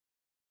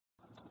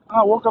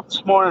I woke up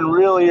this morning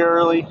really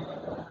early,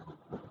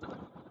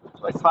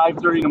 like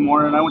 5:30 in the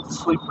morning. I went to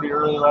sleep pretty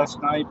early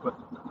last night, but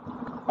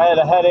I had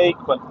a headache,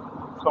 so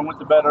I went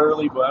to bed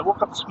early. But I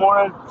woke up this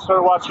morning,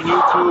 started watching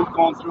YouTube,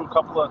 going through a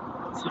couple of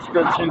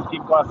subscriptions,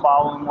 people I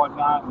follow and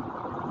whatnot.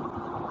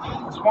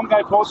 This one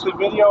guy posted a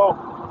video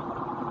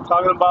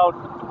talking about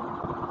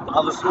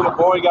how this little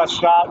boy got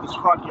shot in his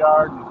front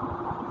yard,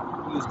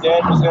 and his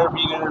dad was there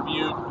being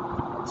interviewed.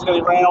 He said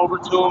he ran over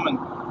to him and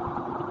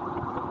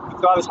he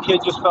thought his kid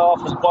just fell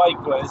off his bike,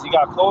 but as he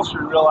got closer,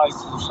 he realized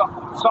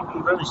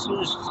something very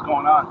serious was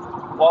going on.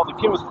 Well, the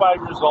kid was 5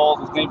 years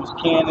old. His name was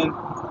Cannon.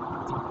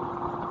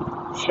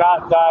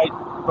 Shot, died,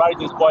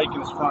 riding his bike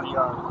in his front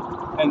yard.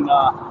 And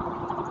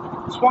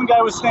this one guy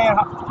was saying,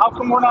 how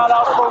come we're not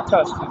out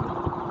protesting?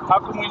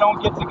 How come we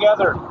don't get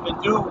together and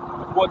do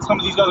what some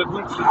of these other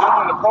groups are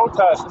doing to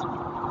protest?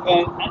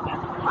 And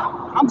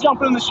I'm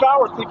jumping in the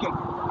shower thinking,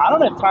 I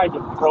don't have time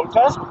to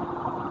protest.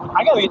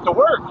 I got to get to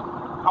work.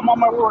 I'm on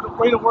my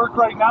way to work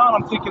right now,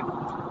 and I'm thinking,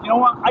 you know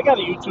what? I got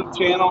a YouTube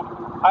channel.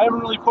 I haven't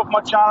really put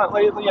much on it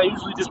lately. I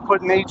usually just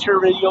put nature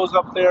videos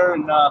up there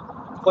and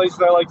places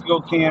I like to go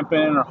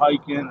camping or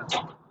hiking, or,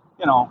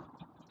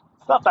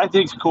 stuff I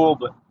think's cool.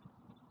 But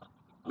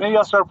maybe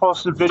I'll start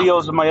posting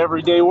videos of my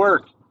everyday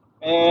work.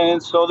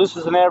 And so this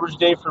is an average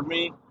day for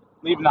me,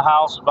 leaving the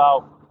house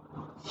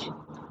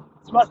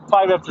it's about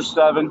 5 after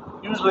 7.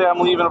 Usually I'm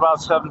leaving about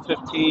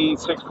 7:15,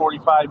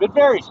 6:45. It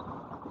varies.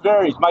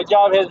 My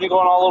job has me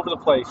going all over the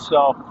place.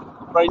 So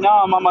right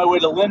now I'm on my way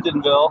to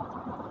Lindenville,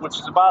 which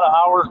is about an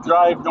hour's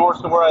drive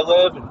north of where I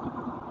live. And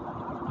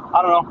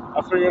I don't know.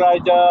 I figured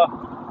I'd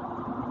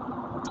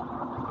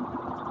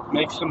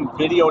make some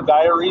video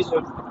diaries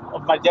of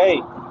my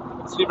day.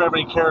 See if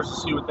everybody cares to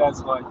see what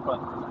that's like. But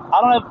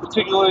I don't have a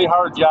particularly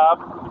hard job.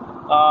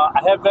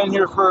 I have been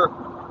here for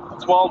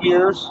 12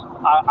 years.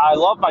 I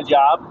love my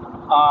job.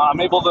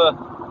 I'm able to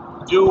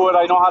do what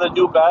I know how to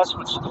do best,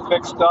 which is to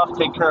fix stuff,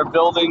 take care of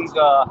buildings,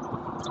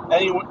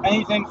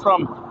 anything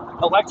from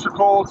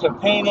electrical to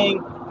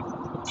painting,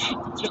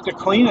 just to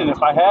cleaning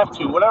if I have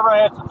to. Whatever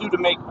I have to do to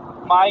make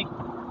my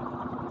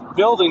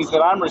buildings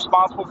that I'm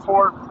responsible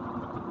for,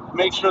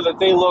 make sure that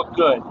they look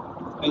good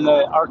and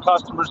that our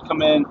customers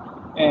come in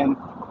and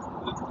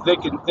they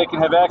can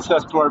have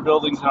access to our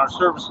buildings and our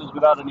services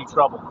without any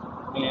trouble.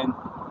 And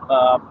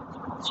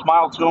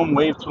smile to them,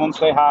 wave to them,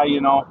 say hi,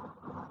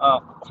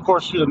 of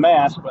course through the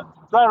mask, but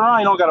driving around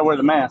you don't got to wear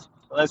the mask,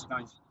 so that's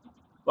nice.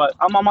 But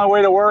I'm on my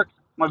way to work.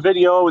 My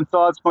video and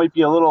thoughts might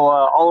be a little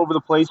all over the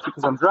place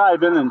because I'm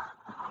driving and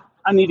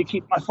I need to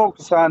keep my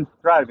focus on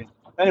driving.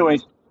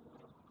 Anyways,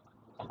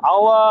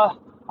 I'll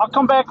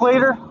come back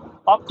later,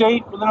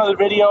 update with another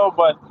video,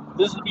 but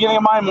this is the beginning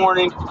of my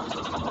morning.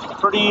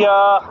 Pretty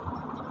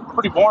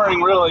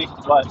boring really,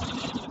 but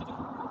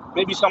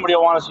maybe somebody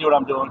will want to see what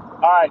I'm doing.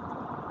 All right,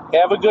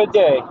 have a good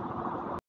day.